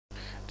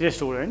Dear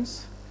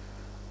students,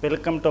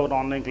 welcome to our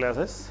online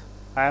classes.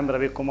 I am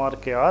Ravi Kumar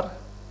KR,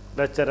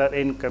 lecturer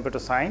in Computer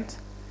Science,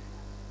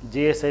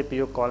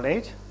 gsipucmysuru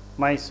College,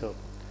 Mysore.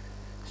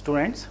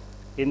 Students,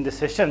 in this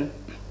session,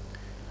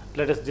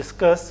 let us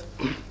discuss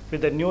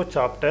with a new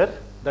chapter,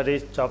 that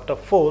is chapter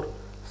 4,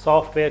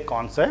 software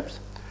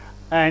concepts,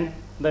 and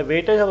the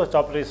weightage of the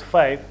chapter is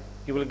 5.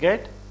 You will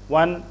get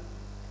one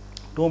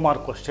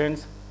 2-mark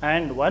questions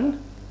and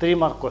one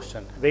 3-mark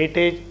question.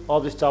 Weightage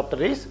of this chapter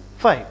is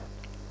 5.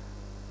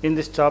 In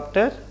this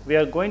chapter, we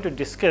are going to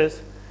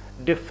discuss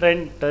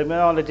different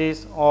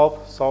terminologies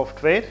of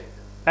software,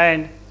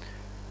 and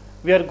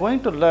we are going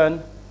to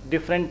learn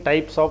different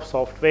types of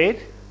software,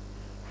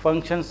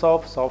 functions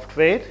of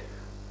software,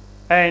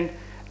 and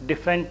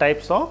different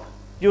types of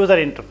user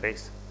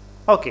interface.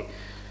 Okay,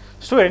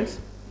 students,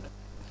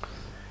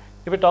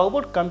 if we talk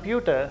about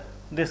computer,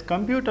 this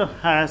computer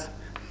has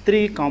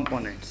 3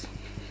 components.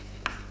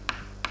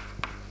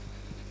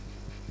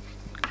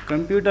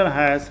 Computer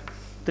has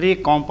 3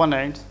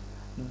 components.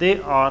 They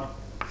are,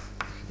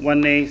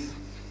 one is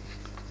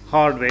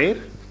hardware,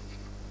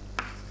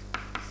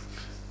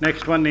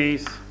 next one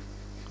is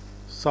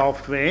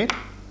software,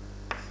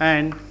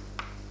 and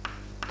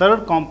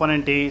third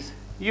component is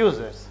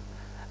users.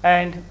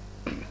 And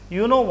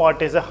you know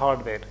what is a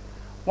hardware?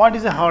 What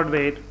is a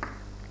hardware?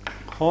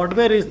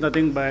 Hardware is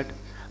nothing but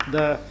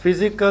the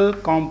physical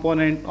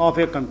component of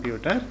a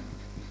computer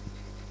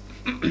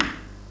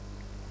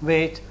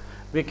which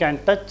we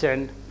can touch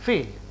and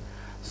feel.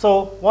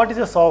 So what is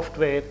a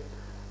software?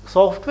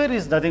 Software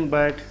is nothing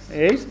but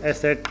is a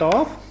set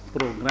of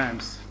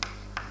programs.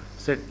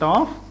 Set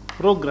of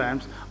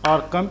programs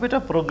or computer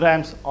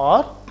programs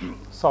or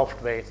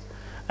softwares.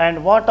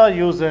 And what are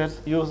users?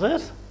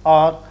 Users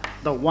are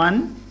the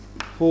one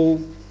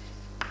who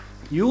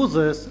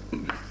uses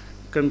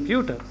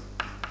computer.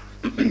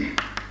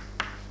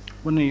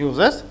 When he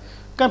uses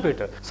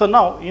computer. So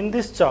now in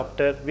this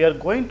chapter we are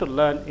going to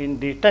learn in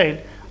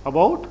detail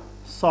about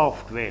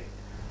software.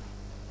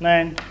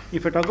 And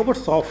if I talk about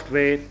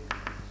software,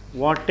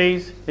 what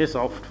is a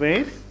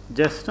software?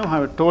 Just now I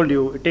have told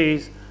you it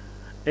is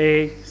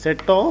a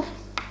set of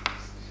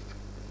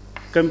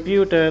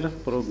computer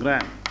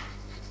program.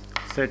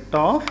 Set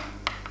of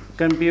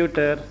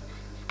computer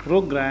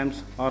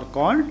programs are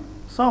called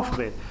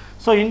software.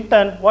 So in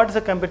turn, what is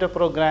a computer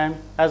program?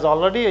 As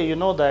already you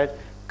know that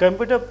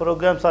computer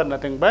programs are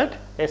nothing but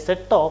a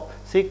set of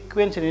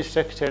sequential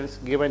instructions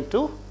given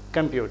to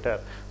computer.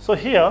 So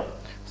here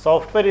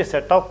software is a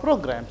set of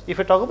programs. If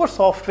we talk about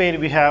software,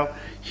 we have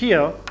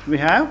here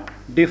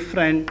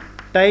different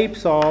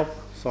types of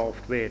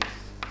software.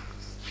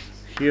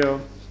 Here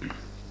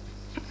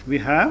we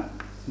have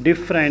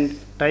different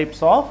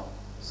types of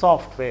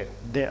software.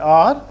 They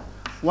are,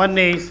 one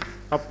is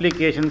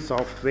application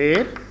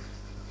software,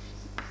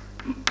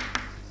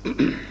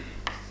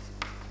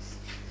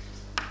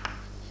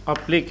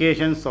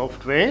 application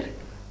software.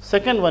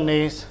 Second one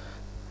is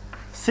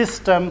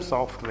system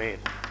software.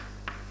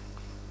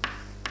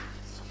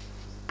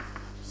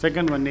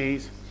 Second one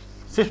is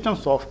system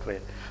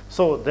software.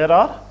 So there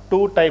are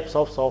 2 types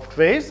of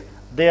softwares.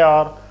 They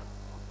are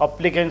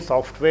application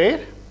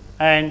software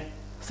and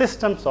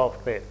system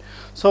software.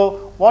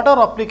 So what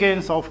are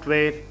application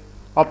software?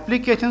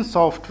 Application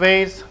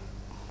softwares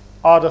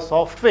are the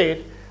software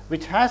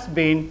which has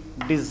been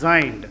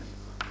designed,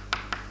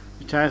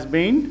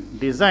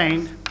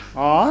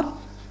 or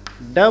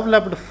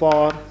developed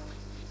for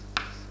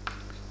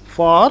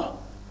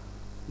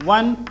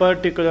one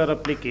particular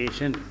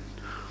application,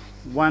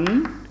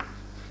 one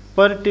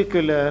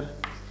particular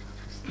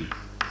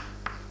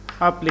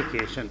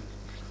application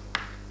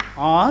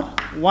or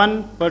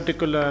one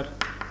particular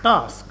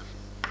task.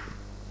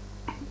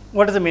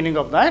 What is the meaning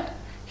of that?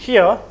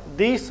 Here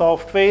these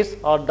softwares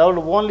are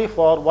developed only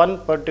for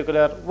one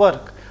particular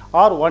work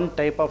or one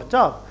type of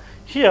job.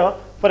 Here,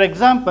 for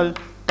example,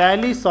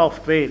 Tally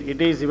software,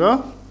 it is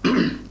your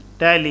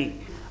Tally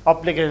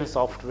application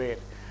software,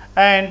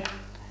 and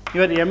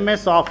your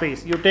MS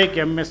Office, you take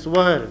MS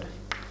Word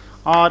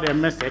or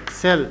MS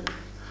Excel.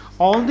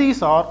 All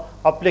these are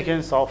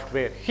application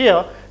software.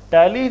 Here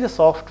Tally is a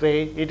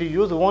software, it is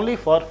used only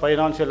for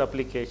financial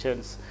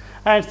applications.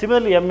 And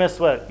similarly MS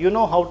Word, you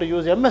know how to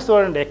use MS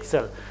Word and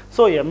Excel.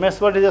 So MS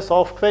Word is a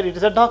software, it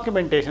is a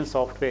documentation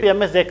software.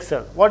 MS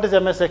Excel, what is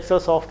MS Excel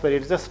software?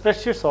 It is a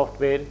spreadsheet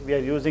software we are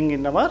using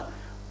in our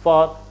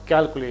for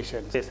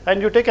calculations.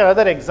 And you take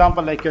another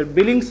example like your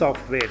billing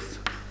softwares.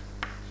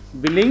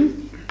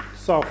 Billing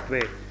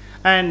software.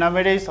 And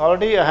nowadays,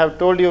 already I have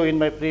told you in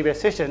my previous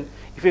session,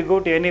 if you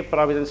go to any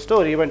provision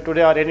store, even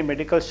today, or any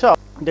medical shop,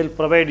 they will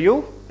provide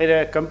you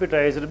a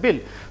computerized bill.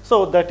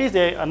 So that is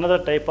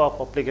another type of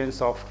application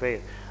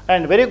software.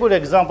 And very good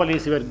example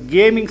is your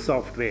gaming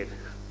software.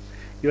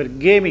 Your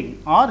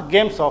gaming or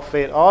game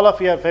software, all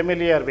of you are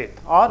familiar with,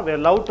 or we are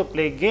allowed to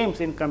play games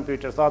in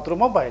computers or through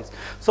mobiles.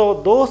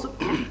 So those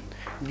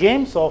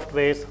game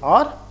softwares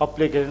are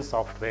application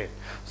software.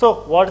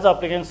 So what is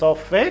application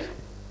software?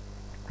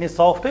 A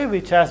software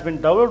which has been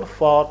developed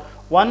for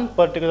one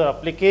particular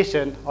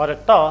application or a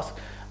task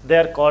they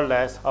are called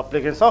as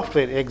application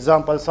software.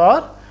 Examples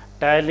are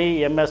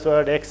Tally, MS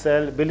Word,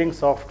 Excel, billing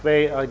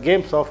software or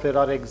game software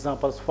are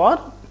examples for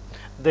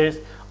this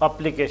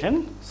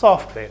application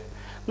software.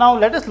 Now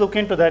let us look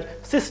into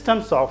that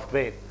system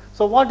software.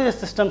 So what is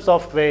system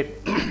software?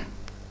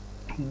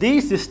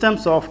 The system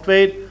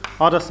software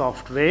or a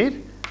software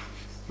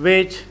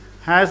which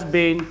has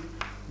been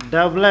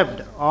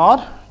developed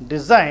or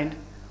designed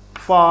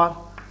for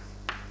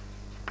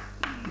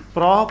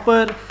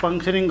proper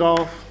functioning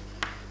of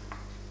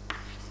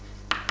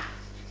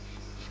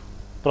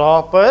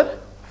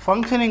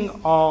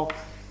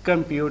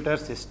computer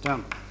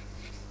system,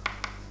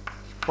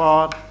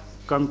 for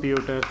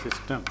computer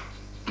system.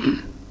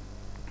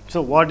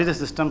 So what is a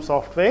system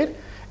software?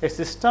 A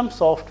system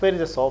software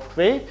is a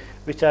software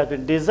which has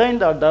been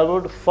designed or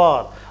developed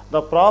for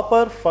the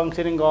proper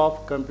functioning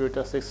of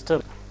computer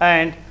system,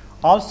 and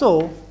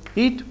also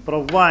it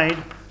provide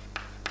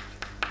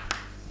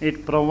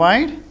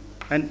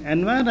an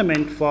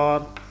environment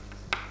for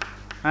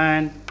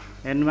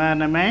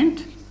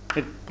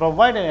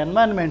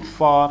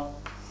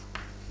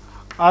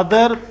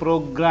other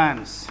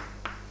programs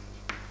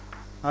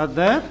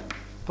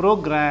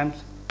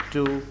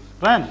to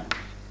run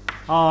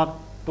or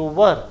to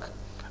work.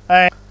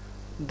 And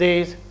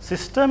this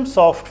system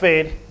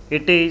software,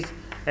 it is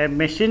a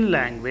machine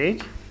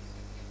language.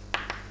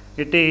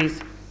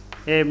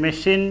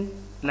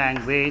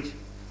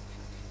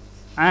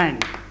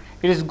 And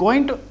it is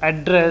going to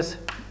address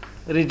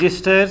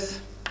registers,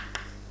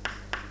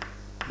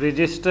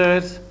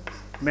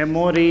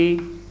 memory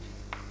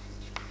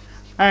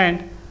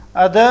and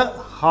other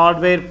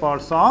hardware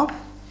parts of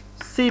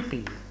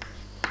CPU.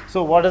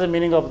 So what is the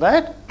meaning of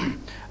that?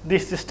 The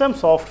system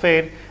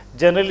software,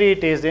 generally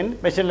it is in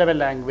machine level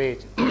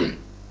language,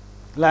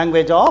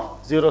 language of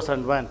zeros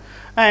and one,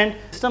 and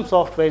system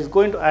software is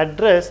going to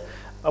address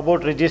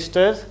about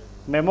registers,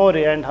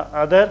 memory and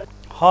other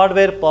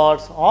hardware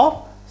parts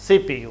of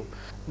CPU.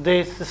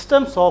 The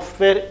system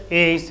software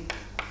is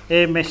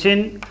a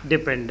machine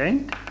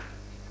dependent.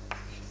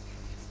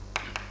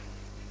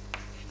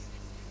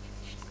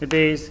 It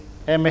is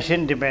a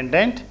machine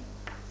dependent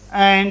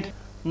and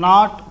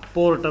not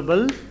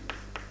portable.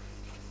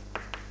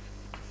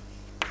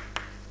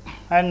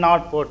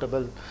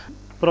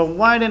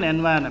 Provide an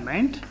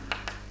environment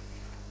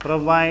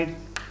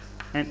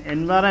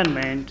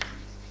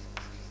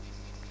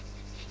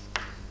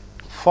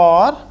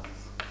for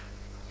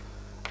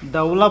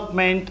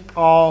development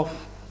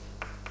of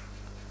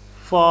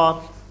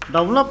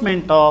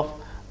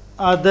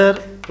other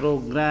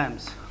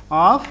programs,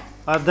 of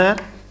other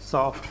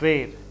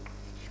software.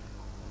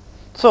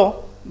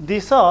 So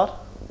these are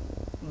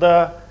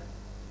the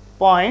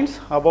points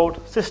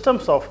about system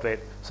software.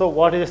 So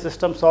what is a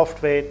system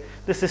software?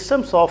 The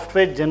system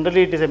software,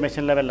 generally it is a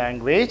machine level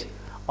language,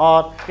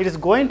 or it is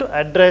going to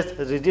address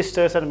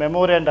registers and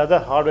memory and other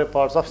hardware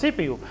parts of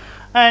CPU.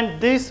 And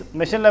this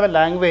machine level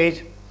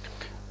language,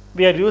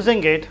 we are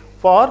using it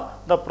for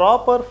the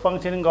proper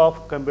functioning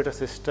of computer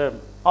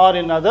system, or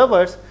in other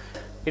words,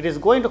 it is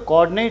going to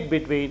coordinate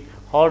between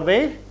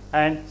hardware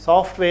and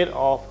software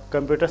of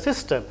computer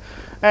system.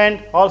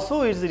 And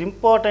also its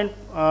important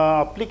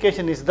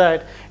application is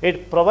that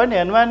it provides an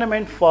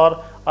environment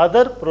for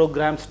other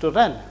programs to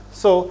run.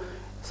 So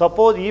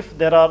suppose if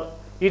there are,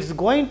 it's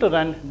going to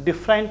run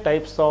different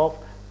types of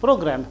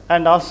program,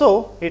 and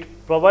also it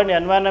provides an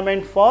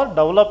environment for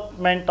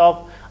development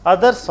of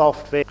other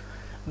software.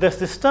 The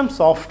system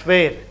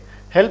software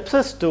helps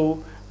us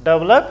to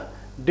develop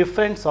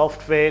different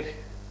software,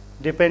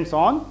 depends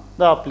on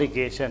the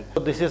application.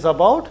 So this is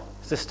about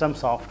system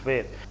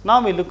software.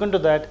 Now we look into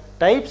that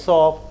types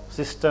of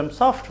system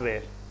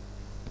software.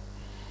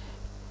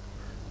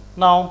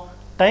 Now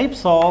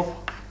types of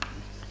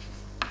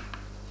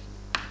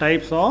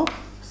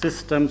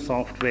system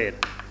software.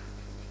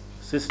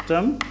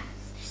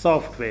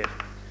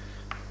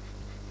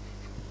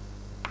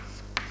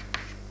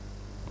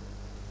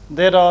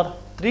 There are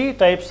three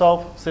types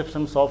of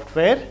system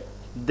software.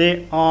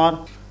 They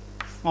are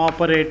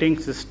operating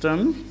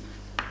system,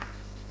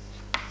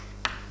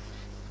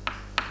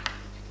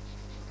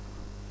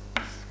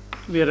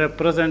 we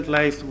represent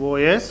like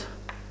OS.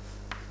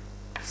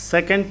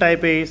 Second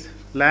type is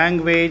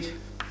language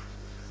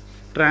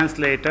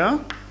translator.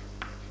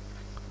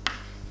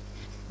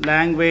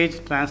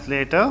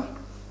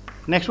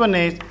 Next one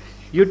is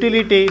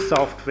utility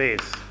software.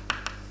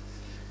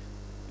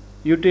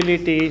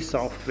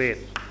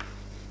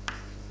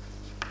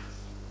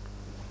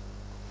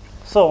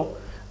 So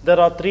there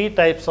are three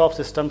types of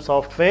system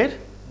software.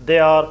 They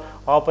are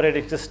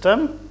operating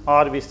system,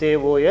 or we say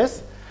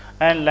OS,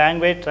 and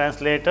language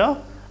translator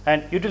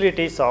and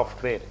utility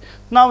software.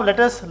 Now let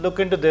us look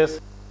into this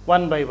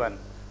one by one.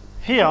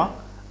 Here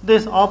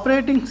this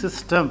operating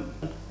system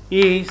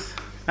is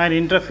an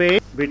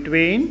interface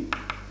between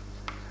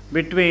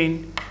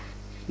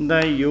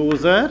the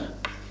user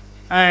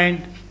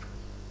and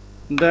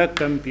the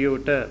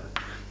computer.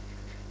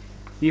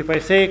 If I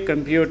say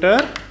computer,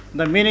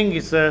 the meaning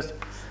is as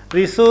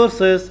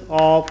resources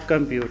of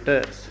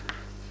computers.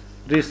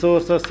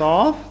 resources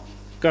of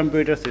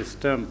computer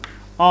system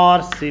or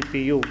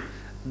CPU.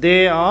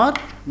 They are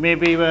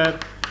maybe your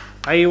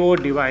I/O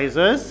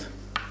devices,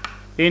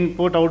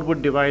 input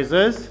output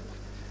devices,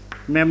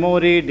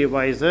 memory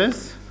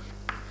devices,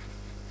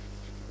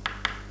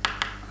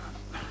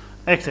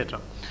 etc.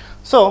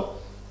 So,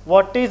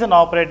 what is an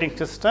operating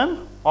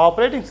system?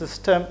 Operating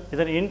system is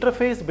an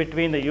interface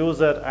between the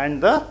user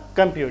and the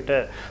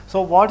computer.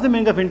 So, what is the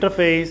meaning of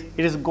interface?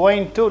 It is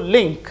going to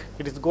link,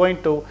 it is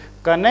going to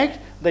connect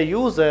the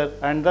user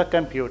and the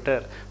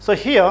computer. So,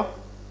 here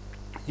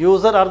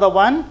user are the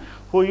one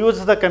who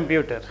uses the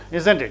computer,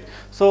 isn't it?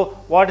 So,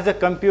 what is a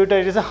computer?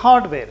 It is a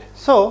hardware.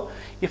 So,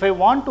 if I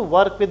want to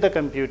work with the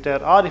computer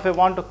or if I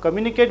want to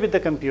communicate with the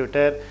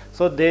computer,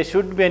 so there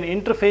should be an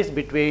interface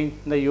between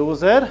the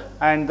user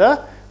and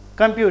the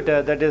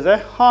computer, that is a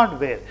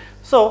hardware.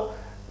 So,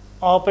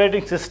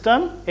 operating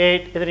system,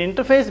 it is an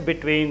interface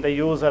between the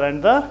user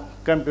and the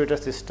computer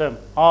system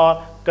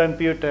or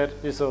computer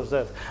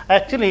resources.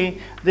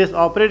 Actually, this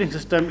operating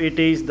system, it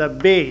is the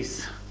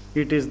base.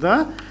 It is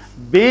the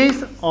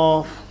base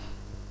of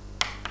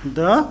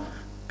the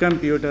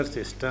computer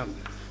system.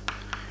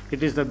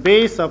 It is the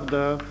base of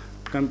the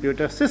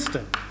computer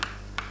system.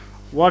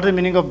 What is the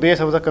meaning of base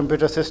of the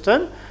computer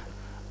system?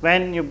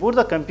 When you boot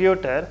the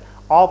computer,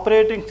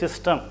 operating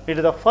system, it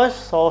is the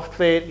first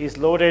software is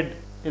loaded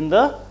in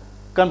the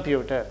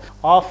computer.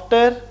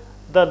 After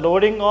the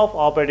loading of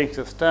operating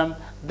system,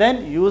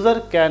 then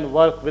user can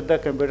work with the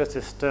computer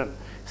system.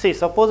 See,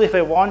 suppose if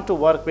I want to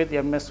work with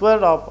MS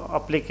Word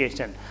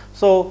application.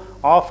 So,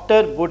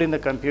 after booting the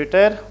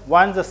computer,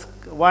 once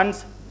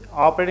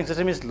operating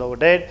system is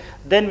loaded,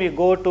 then we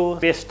go to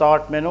the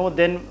start menu,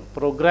 then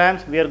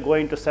programs, we are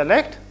going to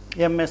select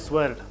MS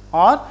Word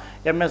or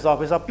MS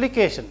Office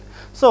application.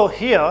 So,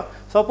 here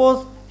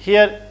suppose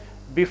here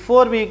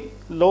before we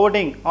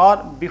loading or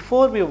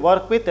before we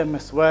work with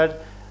MS Word,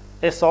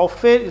 a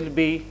software will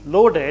be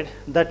loaded,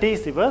 that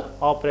is your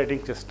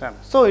operating system.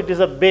 So, it is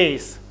a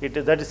base,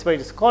 that is why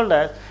it is called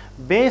as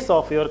base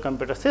of your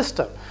computer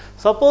system.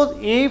 Suppose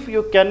if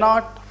you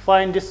cannot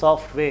find this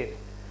software,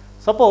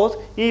 suppose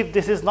if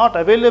this is not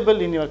available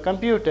in your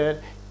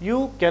computer,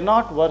 you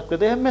cannot work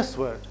with the MS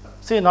Word.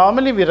 See,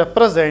 normally we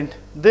represent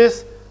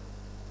this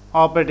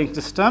operating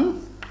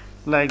system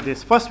like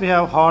this. First we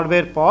have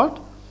hardware part.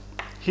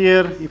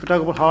 Here if you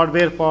talk about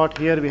hardware part,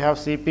 here we have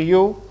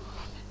CPU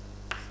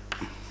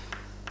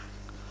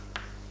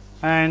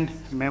and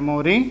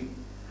memory,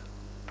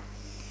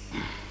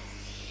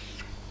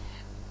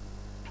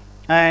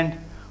 and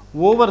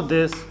over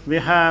this we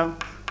have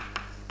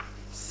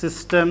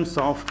system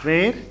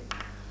software.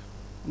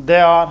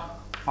 They are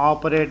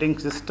operating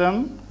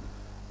system,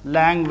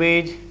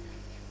 language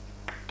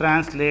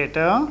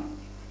translator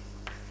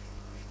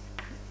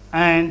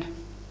and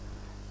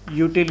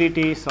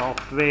utility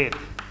software.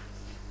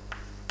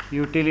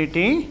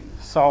 Utility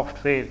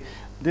software.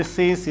 This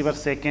is your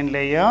second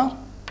layer,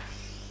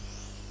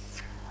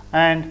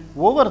 and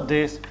over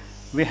this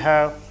we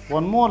have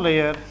one more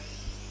layer,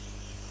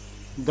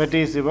 that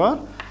is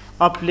your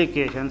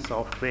application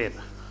software.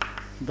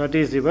 That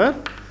is your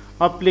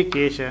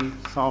application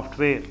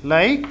software,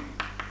 like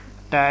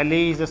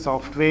Tally is a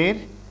software,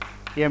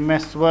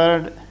 MS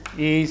Word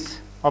is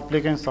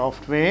application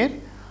software,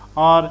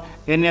 or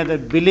any other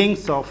billing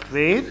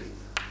software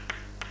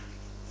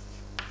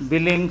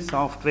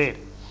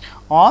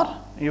or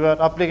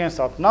your application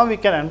software. Now we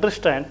can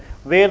understand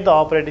where the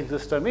operating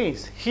system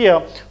is.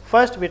 Here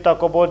first we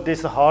talk about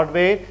this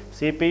hardware,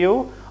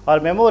 CPU or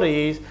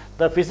memory is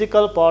the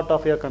physical part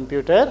of your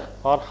computer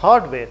or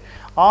hardware.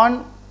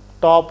 On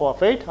top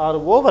of it or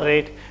over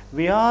it,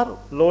 we are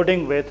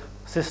loading with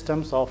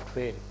system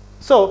software.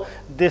 So,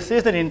 this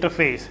is an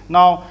interface.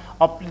 Now,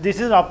 this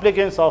is an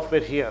application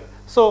software here.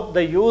 So,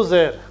 the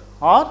user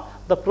or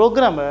the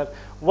programmer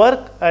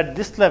work at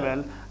this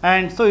level,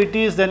 and so it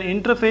is an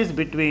interface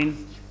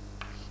between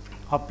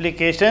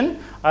application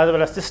as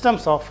well as system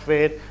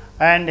software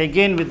and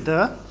again with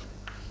the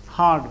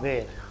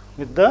hardware,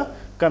 with the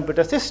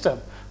computer system.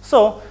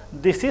 So,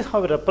 this is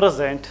how we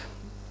represent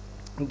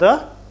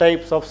the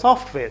types of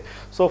software.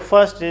 So,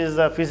 first is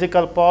the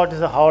physical part is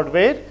the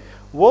hardware,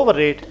 over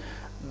it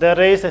there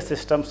is a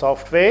system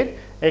software,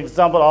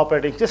 example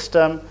operating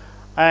system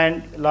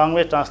and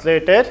language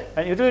translator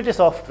and utility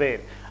software,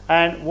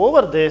 and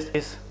over this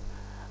is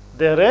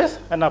there is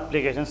an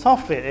application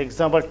software,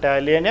 example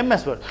Tally and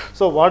MS Word.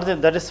 So, what is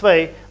it? That is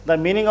why the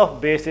meaning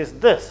of base is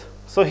this.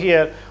 So,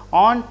 here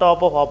on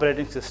top of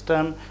operating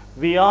system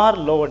we are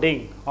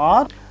loading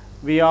or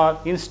we are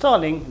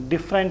installing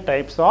different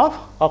types of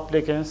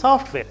application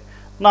software.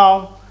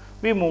 Now,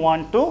 we move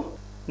on to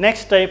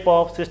next type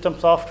of system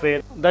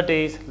software, that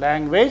is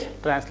language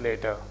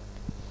translator.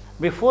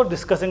 Before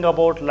discussing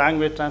about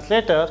language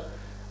translator,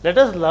 let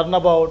us learn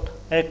about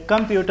a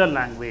computer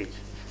language.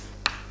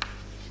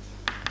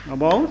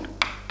 About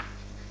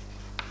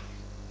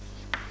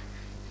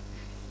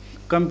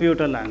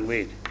computer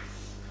language.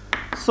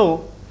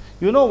 So,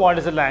 you know what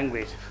is a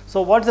language.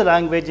 So, what is a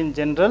language in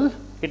general?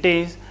 It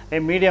is a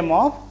medium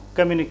of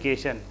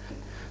communication.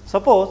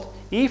 Suppose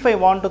if I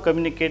want to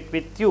communicate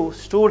with you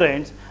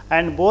students,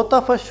 and both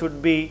of us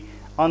should be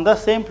on the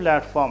same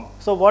platform.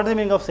 So what is the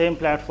meaning of same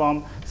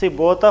platform? See,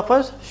 both of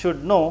us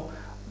should know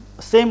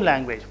same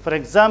language. For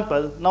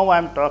example, now I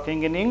am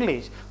talking in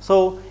English.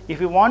 So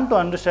if you want to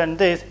understand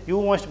this,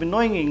 you must be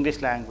knowing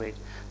English language.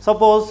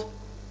 Suppose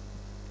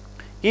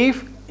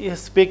if you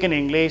speak in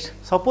English,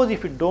 suppose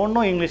if you don't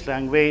know English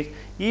language,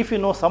 if you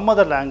know some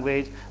other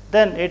language,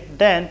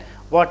 then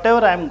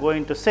whatever I am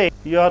going to say,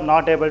 you are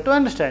not able to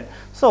understand.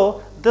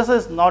 So this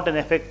is not an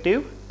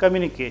effective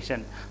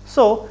communication.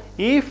 So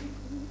if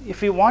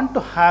you want to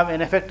have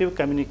an effective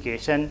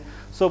communication,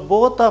 so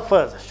both of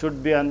us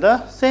should be on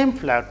the same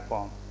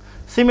platform.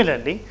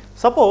 Similarly,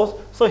 suppose,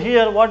 so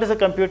here what is a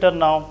computer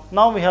now?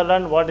 Now we have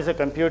learned what is a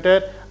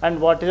computer and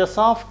what is a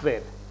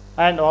software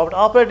and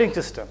operating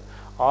system.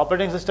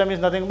 Operating system is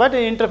nothing but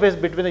an interface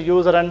between the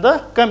user and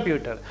the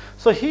computer.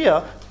 So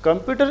here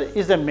computer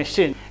is a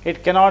machine.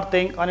 It cannot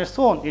think on its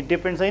own. It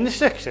depends on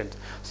instructions.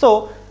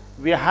 So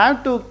we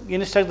have to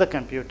instruct the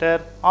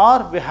computer,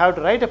 or we have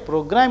to write a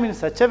program in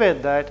such a way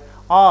that,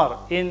 or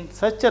in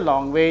such a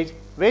language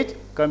which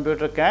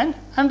computer can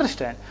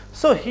understand.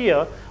 So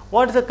here,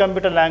 what is a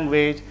computer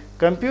language?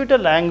 Computer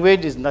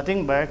language is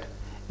nothing but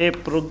a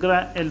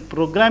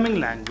programming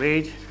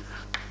language.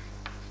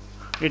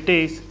 It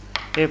is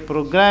a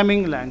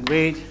programming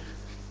language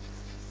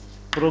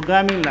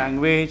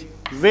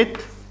with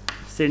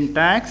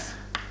syntax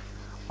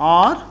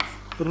or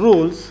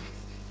rules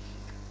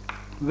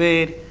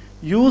where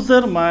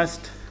user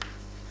must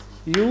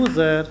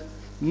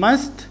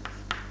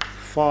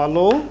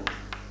follow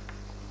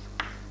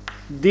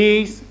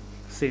these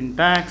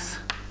syntax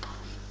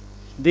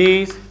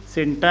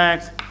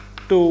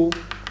to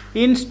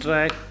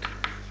instruct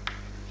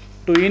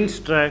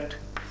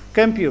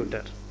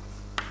computer.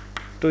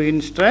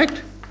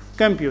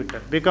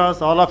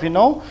 Because all of you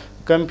know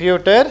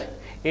computer,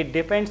 it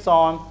depends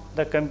on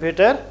the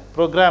computer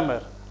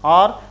programmer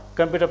or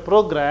computer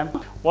program.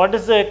 What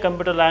is a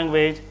computer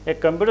language? A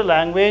computer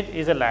language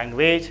is a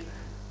language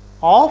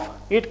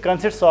it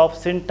consists of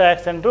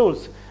syntax and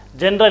rules.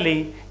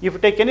 Generally, if you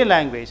take any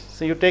language,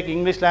 so you take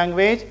English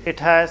language, it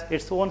has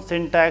its own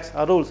syntax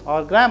or rules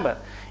or grammar.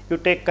 You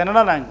take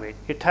Kannada language,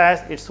 it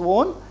has its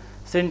own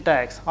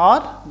syntax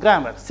or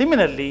grammar.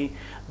 Similarly,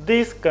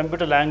 this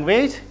computer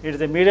language, it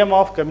is a medium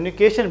of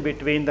communication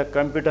between the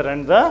computer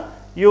and the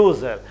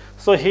user.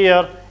 So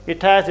here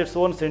it has its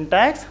own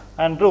syntax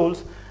and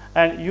rules,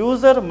 and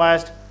user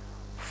must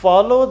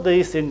follow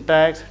the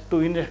syntax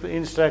to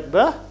instruct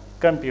the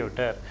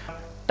computer.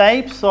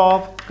 Types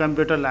of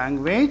computer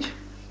language.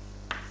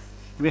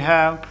 We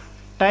have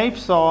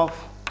types of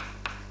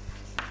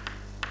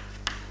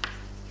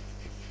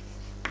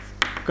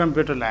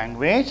computer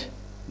language.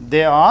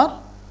 They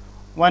are,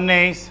 one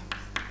is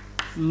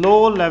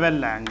low level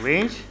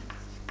language,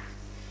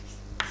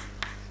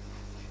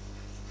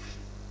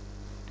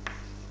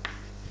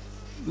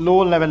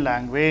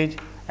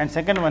 and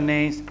second one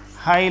is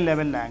high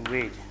level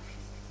language.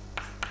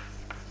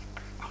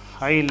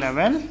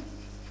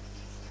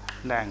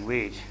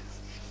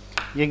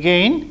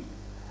 Again,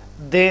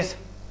 this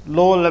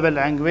low level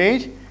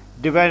language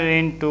divided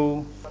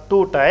into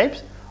two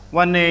types.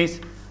 One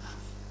is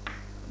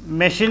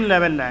machine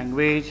level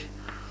language,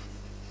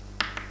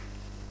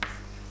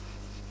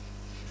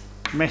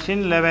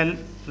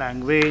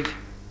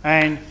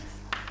 and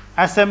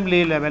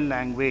assembly level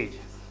language.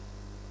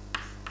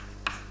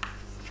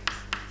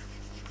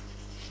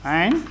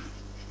 And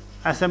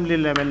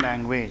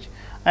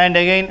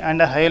again,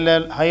 under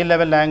high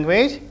level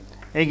language,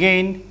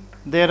 again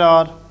there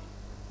are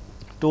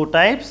two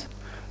types.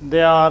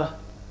 They are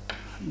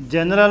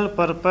general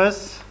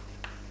purpose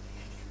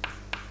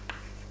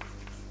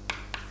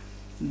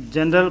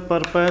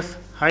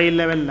high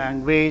level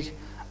language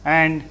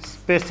and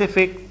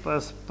specific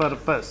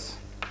purpose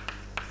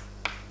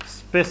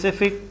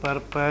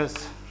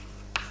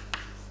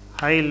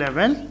high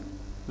level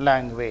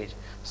language.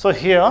 So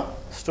here,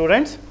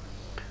 students,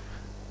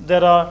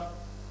 there are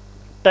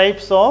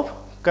types of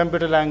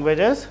computer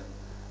languages.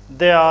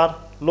 They are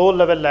low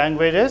level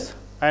languages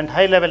and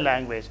high level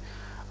language.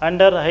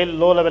 Under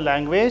low level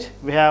language,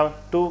 we have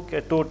two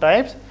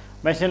types.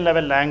 Machine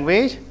level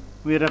language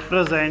we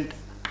represent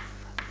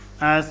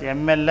as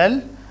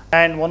MLL,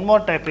 and one more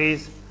type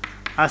is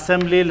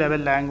assembly level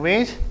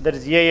language, that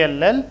is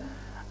ALL.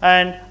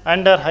 And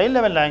under high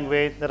level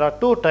language, there are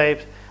two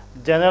types: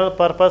 general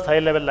purpose high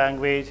level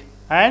language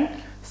and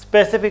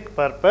specific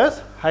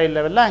purpose high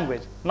level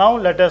language. Now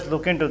let us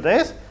look into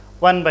this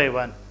one by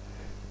one.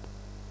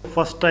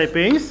 First type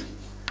is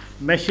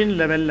machine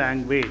level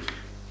language.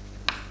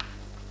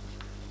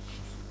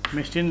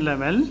 This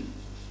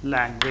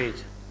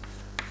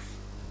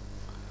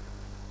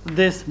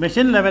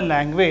machine level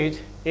language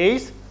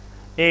is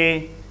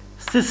a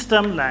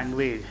system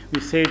language.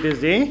 We say it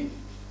is a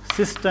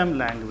system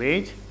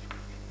language,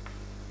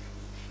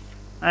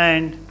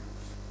 and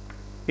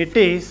it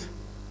is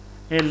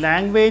a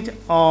language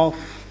of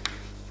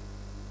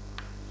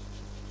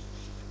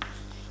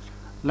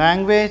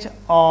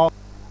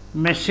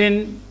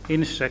machine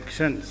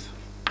instructions.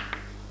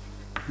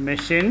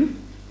 machine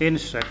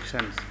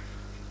instructions.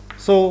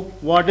 So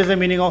what is the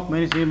meaning of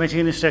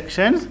machine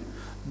instructions?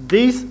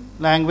 These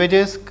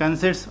languages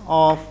consist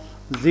of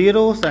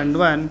zeros and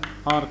one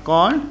are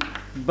called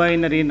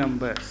binary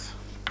numbers.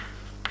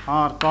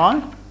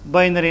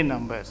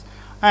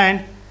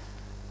 And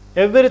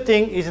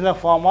everything is in the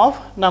form of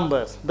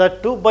numbers. The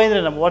two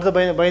binary numbers. What are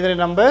the binary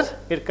numbers?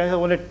 It consists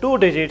of only 2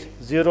 digits,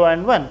 0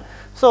 and 1.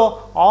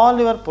 So all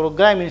your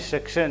program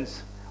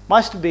instructions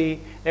must be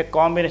a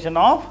combination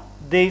of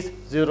these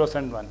zeros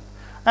and 1.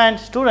 And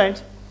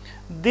students,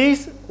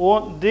 this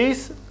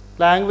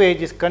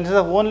language is consists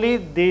of only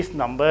these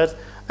numbers,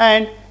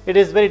 and it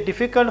is very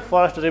difficult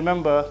for us to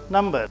remember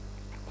numbers.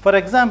 For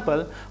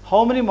example,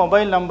 how many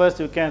mobile numbers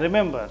you can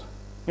remember,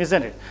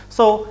 isn't it?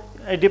 So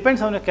it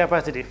depends on your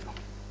capacity.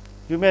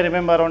 You may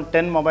remember around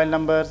 10 mobile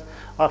numbers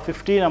or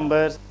 50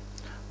 numbers.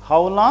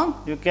 How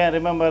long you can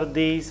remember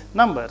these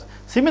numbers?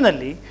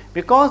 Similarly,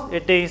 because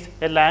it is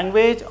a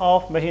language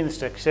of machine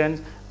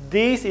instructions,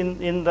 these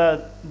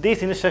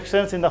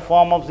instructions in the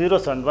form of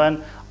zeros and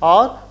 1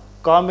 are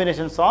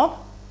combinations of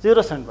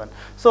zeros and 1.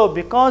 So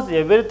because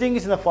everything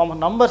is in the form of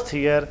numbers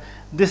here,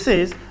 this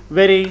is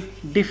very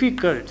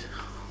difficult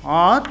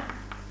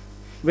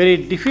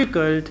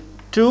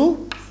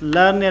to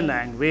learn a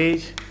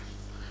language,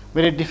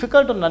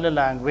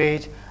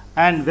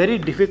 and very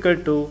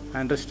difficult to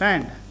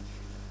understand.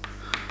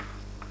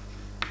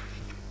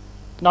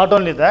 Not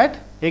only that,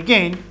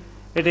 again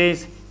it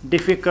is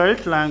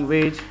difficult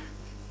language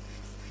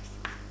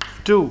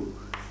to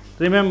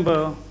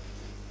remember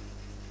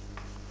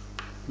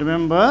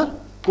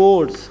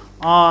codes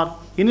or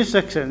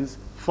instructions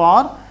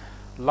for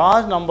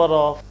large number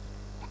of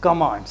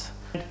commands.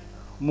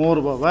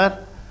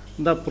 Moreover,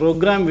 the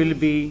program will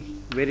be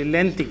very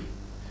lengthy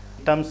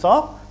in terms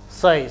of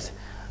size,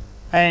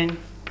 and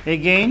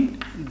again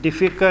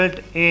difficult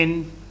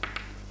in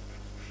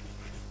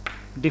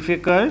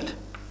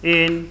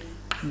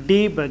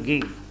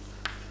debugging.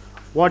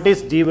 What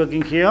is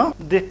debugging here?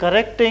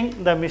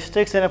 Correcting the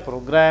mistakes in a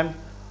program,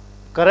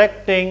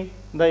 correcting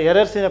the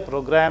errors in a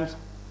program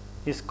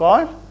is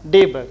called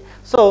debug.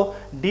 So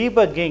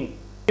debugging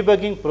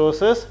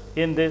process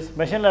in this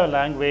machine level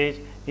language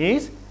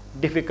is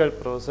difficult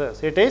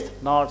process. It is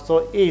not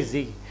so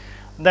easy.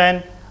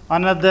 Then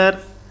another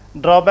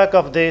drawback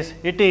of this,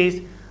 it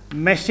is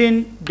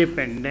machine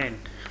dependent.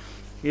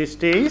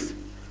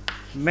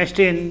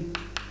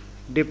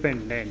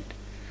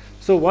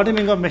 So what is the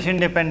meaning of machine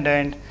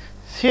dependent?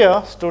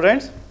 Here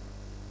students,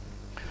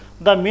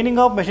 the meaning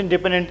of machine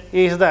dependent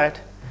is that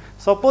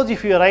suppose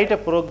if you write a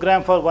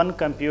program for one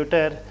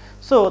computer,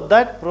 so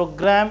that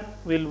program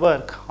will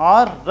work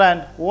or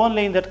run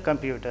only in that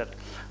computer.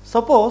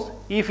 Suppose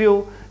if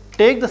you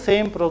take the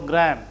same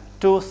program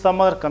to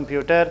some other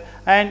computer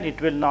and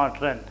it will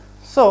not run.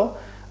 So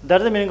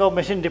that is the meaning of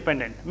machine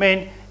dependent.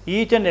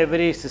 Each and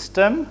every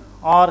system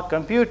or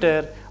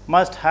computer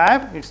must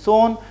have its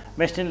own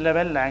machine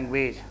level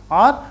language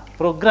or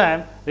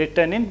program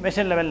written in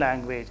machine level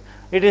language.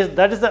 It is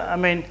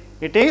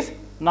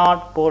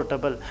not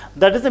portable.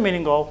 That is the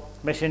meaning of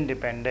machine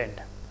dependent.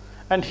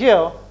 And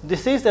here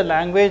this is the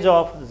language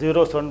of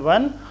zeros and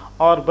 1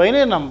 or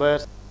binary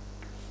numbers.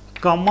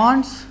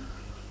 Commands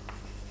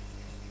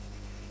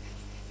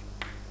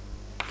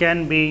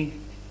can be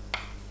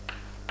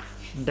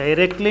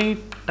directly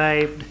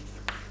typed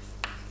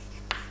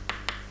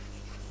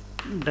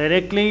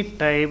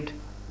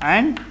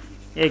and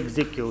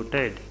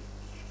executed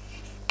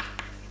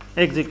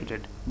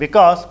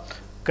because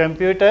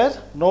computer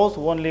knows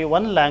only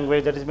one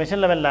language, that is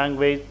machine level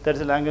language, that is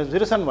the language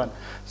 0 and 1.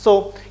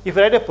 So if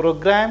you write a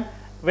program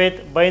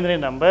with binary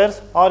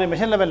numbers or a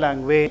machine level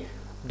language,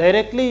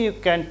 directly you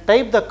can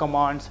type the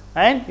commands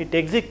and it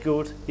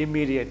executes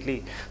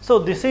immediately. So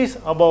this is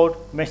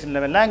about machine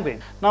level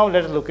language. Now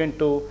let us look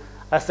into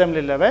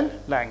assembly level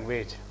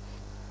language.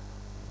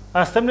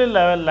 Assembly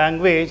level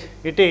language,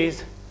 it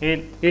is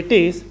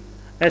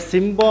a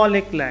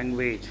symbolic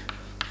language.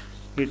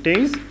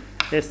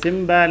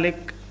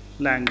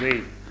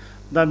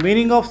 The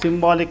meaning of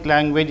symbolic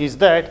language is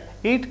that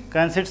it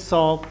consists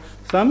of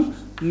some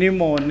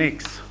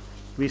mnemonics.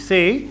 We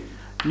say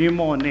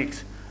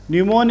mnemonics.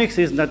 Mnemonics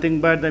is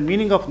nothing but the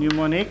meaning of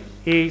mnemonic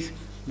is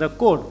the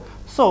code.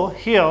 So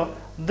here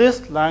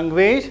this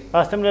language,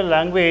 assembly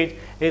language,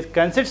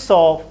 consists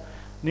of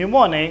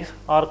mnemonics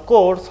or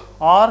codes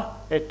or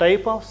a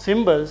type of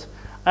symbols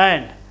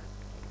and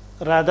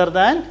rather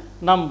than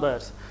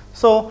numbers.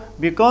 So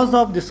because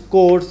of these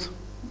codes,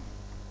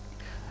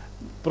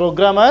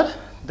 programmer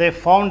they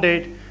found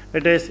it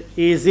is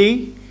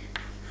easy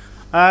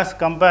as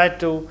compared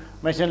to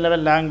machine level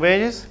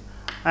languages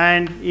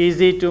and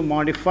easy to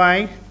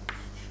modify,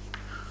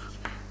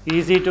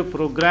 easy to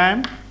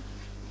program.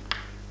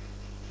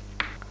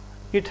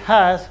 It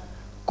has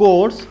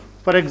codes,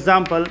 for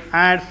example,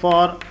 add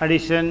for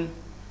addition,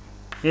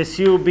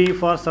 SUB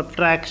for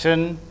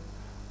subtraction,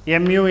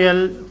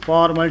 MUL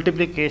for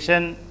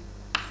multiplication,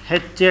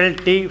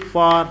 HLT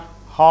for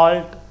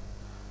halt,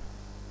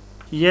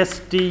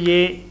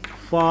 STA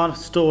for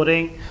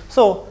storing.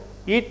 So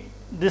it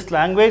This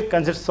language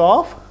consists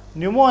of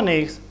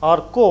mnemonics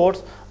or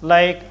codes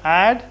like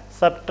add,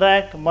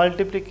 subtract,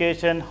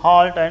 multiplication,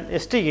 halt and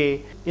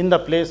STA in the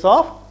place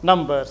of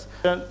numbers.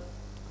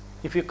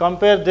 If you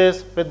compare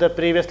this with the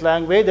previous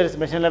language, that is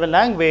machine level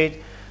language,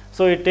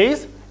 so it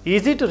is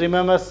easy to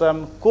remember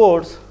some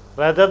codes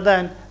rather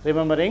than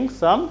remembering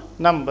some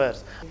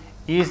numbers.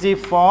 Easy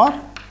for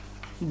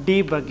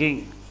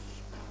debugging,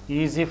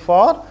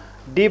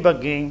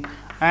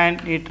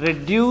 and it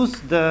reduces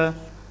the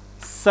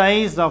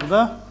size of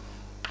the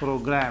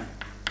program.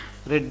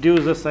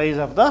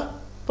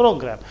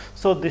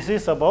 So this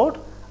is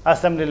about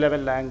assembly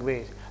level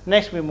language.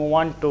 Next we move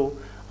on to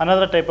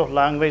another type of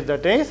language,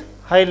 that is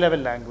high level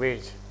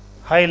language.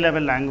 High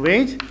level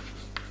language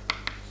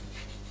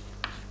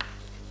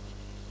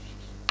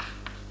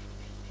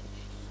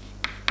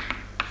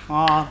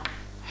or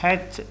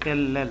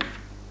HLL.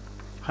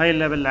 High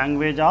level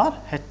language or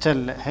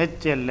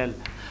HLL.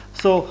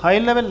 So high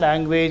level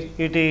language,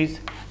 it is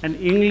an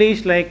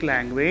English like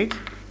language.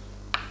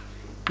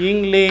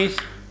 It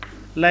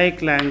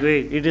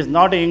is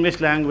not an English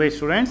language,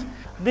 students.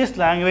 This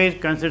language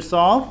consists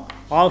of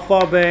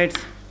alphabets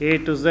A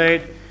to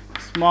Z,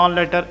 small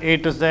letter A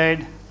to Z,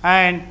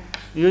 and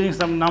using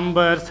some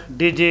numbers,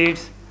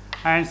 digits,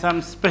 and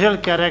some special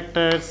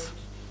characters,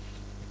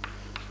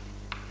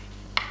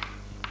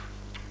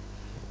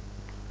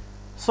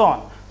 so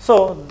on.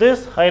 So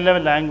this high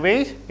level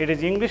language, it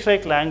is English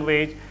like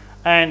language,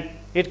 and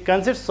it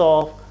consists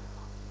of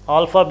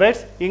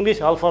alphabets,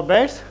 English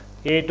alphabets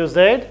A to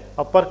Z,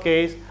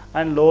 uppercase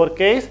and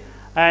lowercase,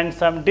 and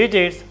some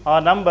digits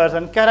or numbers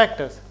and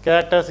characters.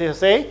 Characters you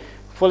say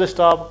full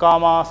stop,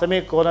 comma,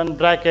 semicolon,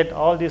 bracket,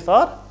 all these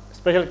are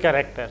special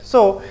characters.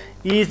 So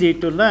easy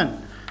to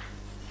learn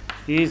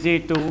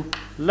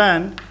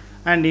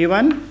and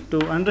even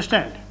to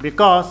understand,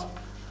 because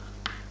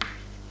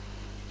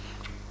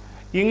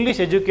English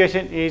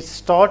education is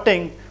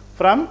starting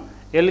from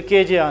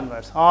LKG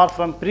onwards or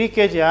from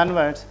pre-KG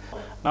onwards.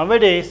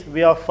 Nowadays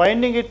we are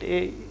finding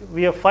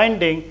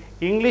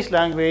English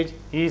language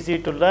easy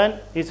to learn,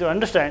 easy to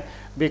understand.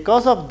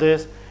 Because of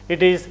this,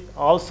 it is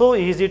also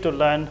easy to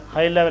learn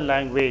high level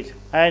language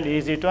and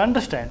easy to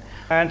understand.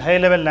 And high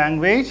level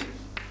language,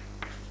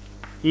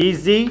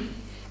 easy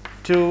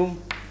to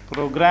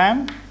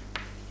program,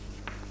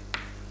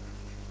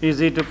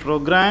 easy to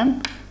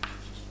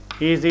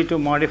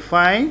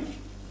modify,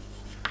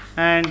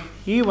 and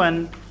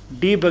even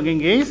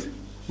debugging is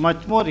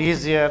much more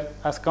easier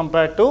as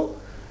compared to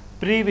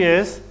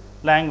previous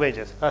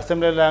languages,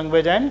 assembly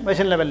language and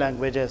machine level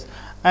languages.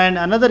 And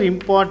another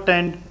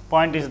important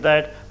point is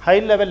that high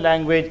level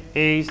language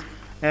is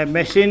a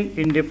machine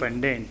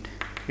independent.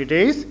 It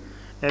is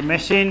a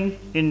machine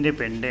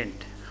independent.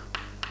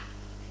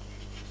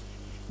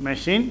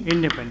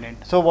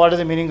 So what is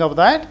the meaning of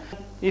that?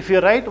 If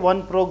you write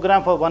one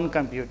program for one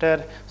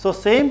computer, so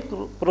same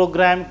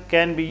program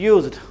can be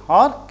used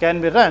or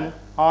can be run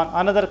on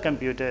another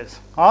computers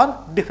or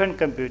different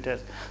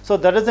computers. So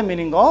that is the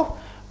meaning of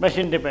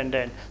machine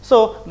dependent.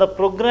 So the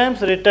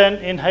programs written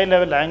in high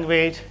level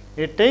language,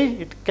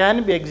 it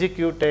can be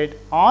executed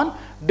on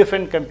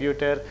different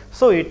computer.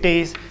 So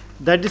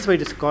that is why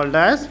it is called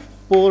as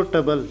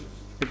portable.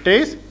 It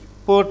is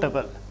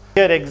portable.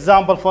 Here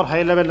example for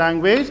high level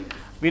language,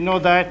 we know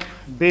that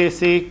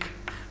BASIC,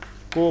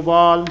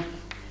 COBOL,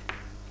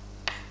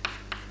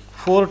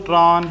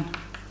 Fortran,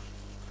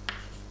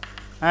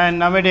 and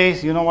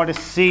nowadays you know what is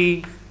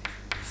C,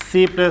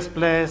 C++,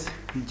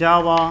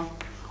 Java.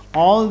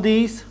 All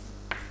these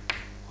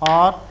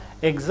are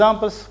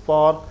examples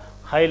for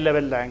high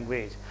level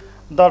language.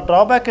 The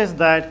drawback is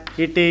that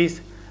it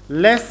is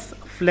less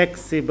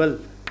flexible.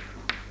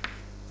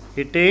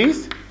 It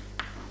is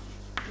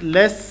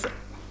less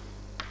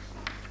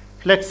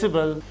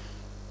flexible.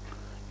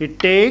 It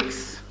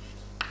takes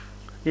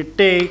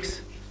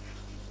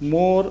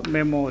more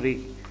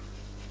memory.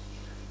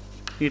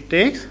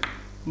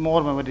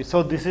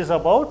 So this is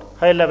about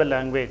high level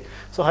language.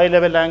 So high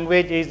level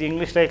language is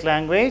English like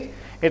language.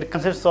 It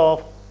consists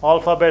of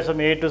alphabets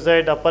from A to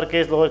Z,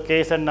 uppercase,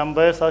 lowercase, and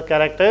numbers or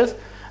characters.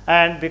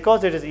 And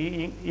because it is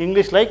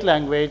English like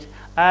language,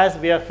 as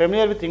we are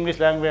familiar with English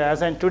language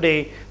as and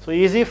today, so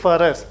easy for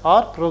us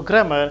or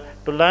programmer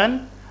to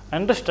learn,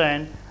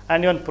 understand,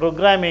 and even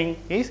programming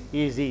is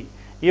easy.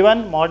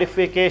 Even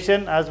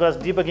modification as well as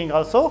debugging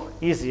also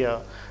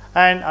easier.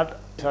 And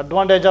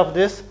advantage of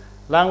this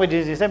language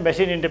is a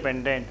machine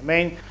independent.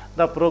 Means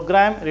the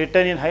program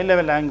written in high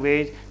level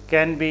language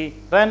can be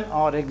run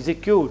or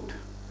execute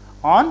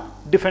on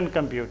different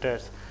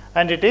computers,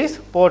 and it is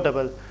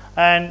portable.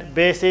 And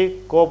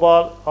BASIC,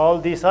 COBOL,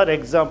 all these are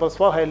examples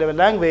for high level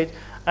language.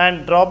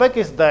 And drawback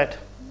is that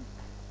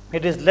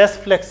it is less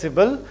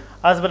flexible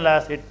as well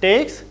as it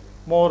takes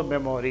more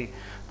memory.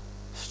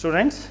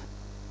 Students,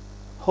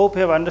 hope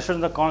you have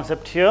understood the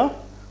concept here.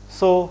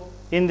 So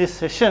in this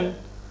session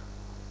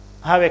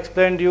I have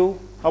explained you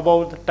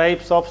about the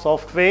types of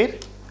software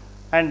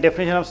and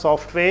definition of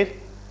software,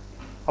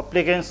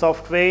 application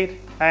software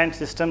and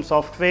system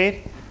software.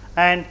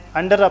 And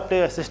under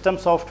system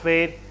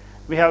software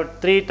we have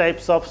 3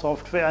 types of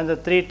software, and the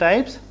 3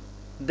 types,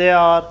 they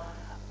are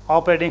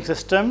operating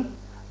system,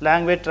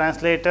 language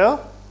translator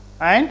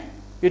and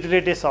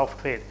utility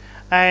software.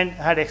 And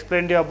I had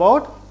explained you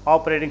about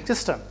operating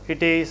system.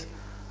 It is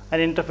an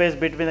interface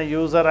between the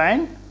user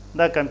and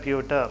the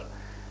computer.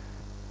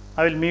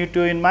 I will meet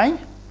you in my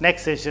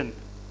next session.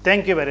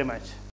 Thank you very much.